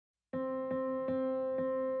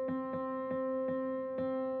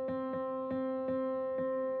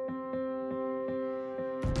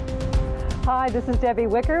Hi, this is Debbie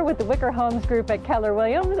Wicker with the Wicker Homes Group at Keller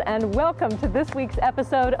Williams, and welcome to this week's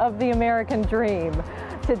episode of The American Dream.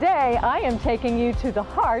 Today, I am taking you to the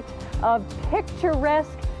heart of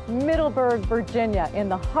picturesque Middleburg, Virginia, in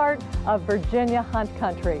the heart of Virginia hunt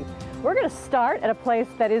country. We're going to start at a place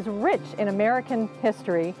that is rich in American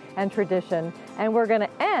history and tradition, and we're going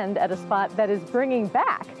to end at a spot that is bringing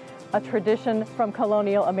back a tradition from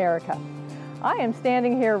colonial America. I am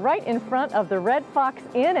standing here right in front of the Red Fox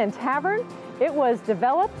Inn and Tavern. It was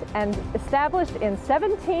developed and established in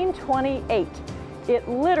 1728. It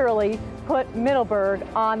literally put Middleburg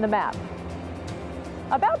on the map.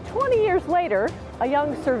 About 20 years later, a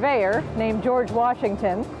young surveyor named George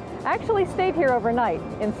Washington actually stayed here overnight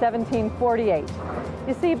in 1748.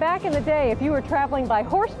 You see, back in the day, if you were traveling by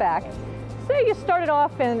horseback, say you started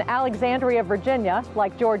off in Alexandria, Virginia,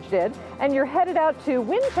 like George did, and you're headed out to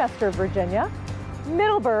Winchester, Virginia,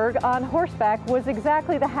 Middleburg on horseback was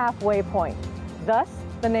exactly the halfway point. Thus,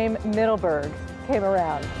 the name Middleburg came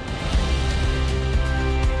around.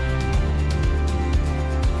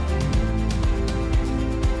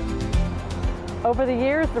 Over the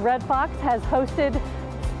years, the Red Fox has hosted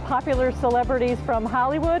popular celebrities from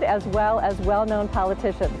Hollywood as well as well-known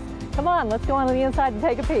politicians. Come on, let's go on to the inside and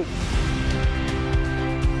take a peek.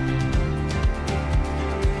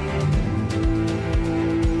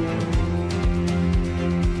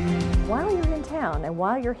 While you're in town and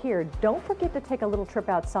while you're here, don't forget to take a little trip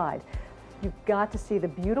outside. You've got to see the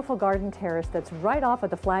beautiful garden terrace that's right off of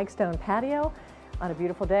the flagstone patio. On a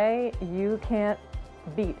beautiful day, you can't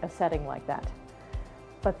beat a setting like that.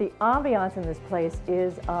 But the ambiance in this place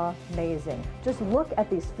is amazing. Just look at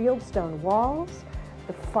these fieldstone walls,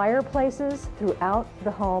 the fireplaces throughout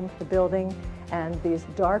the home, the building, and these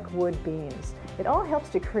dark wood beams. It all helps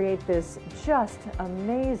to create this just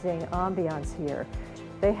amazing ambiance here.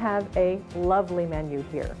 They have a lovely menu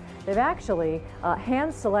here. They've actually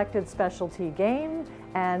hand-selected specialty game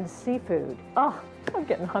and seafood. Oh, I'm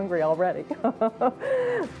getting hungry already.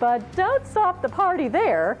 But don't stop the party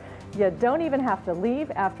there. You don't even have to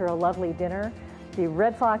leave after a lovely dinner. The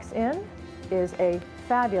Red Fox Inn is a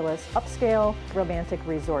fabulous upscale romantic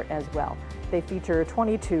resort as well. They feature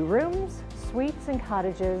 22 rooms, suites, and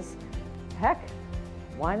cottages. Heck,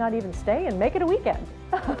 why not even stay and make it a weekend?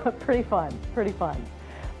 Pretty fun, pretty fun.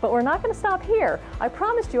 But we're not going to stop here. I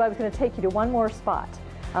promised you I was going to take you to one more spot.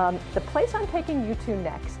 The place I'm taking you to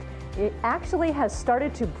next, it actually has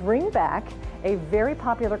started to bring back a very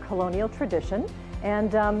popular colonial tradition,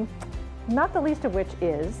 and not the least of which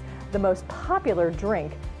is the most popular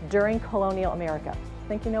drink during colonial America.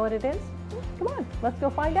 Think you know what it is? Come on, let's go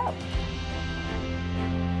find out.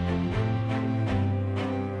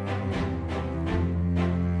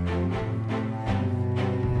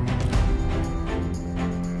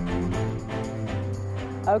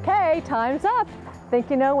 Okay, time's up. Think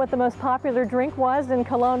you know what the most popular drink was in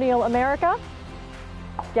colonial America?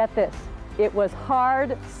 Get this, it was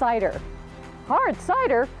hard cider. Hard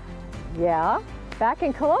cider? Yeah, back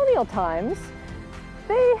in colonial times,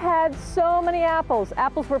 they had so many apples.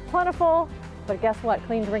 Apples were plentiful, but guess what?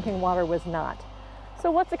 Clean drinking water was not.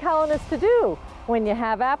 So what's a colonist to do? When you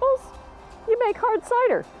have apples, you make hard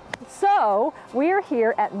cider. So we are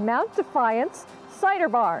here at Mount Defiance Cider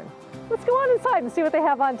Barn. Let's go on inside and see what they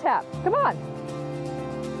have on tap. Come on.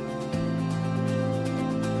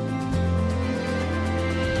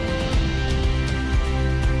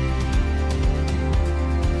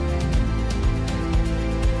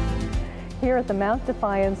 Here at the Mount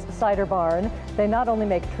Defiance Cider Barn, they not only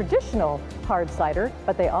make traditional hard cider,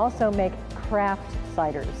 but they also make craft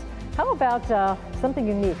ciders. How about something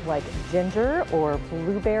unique like ginger or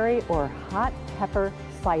blueberry or hot pepper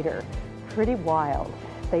cider? Pretty wild.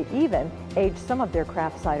 They even age some of their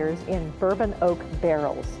craft ciders in bourbon oak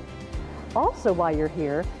barrels. Also, while you're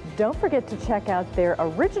here, don't forget to check out their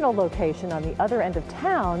original location on the other end of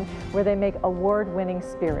town where they make award-winning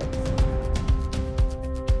spirits.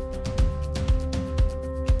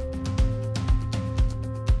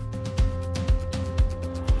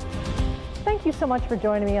 Thank you so much for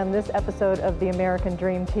joining me on this episode of The American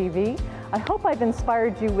Dream TV. I hope I've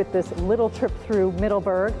inspired you with this little trip through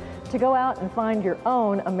Middleburg to go out and find your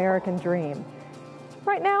own American dream.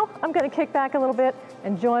 Right now, I'm going to kick back a little bit,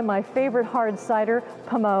 enjoy my favorite hard cider,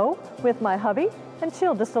 Pommeau, with my hubby, and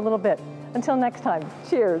chill just a little bit. Until next time,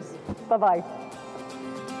 cheers. Bye-bye.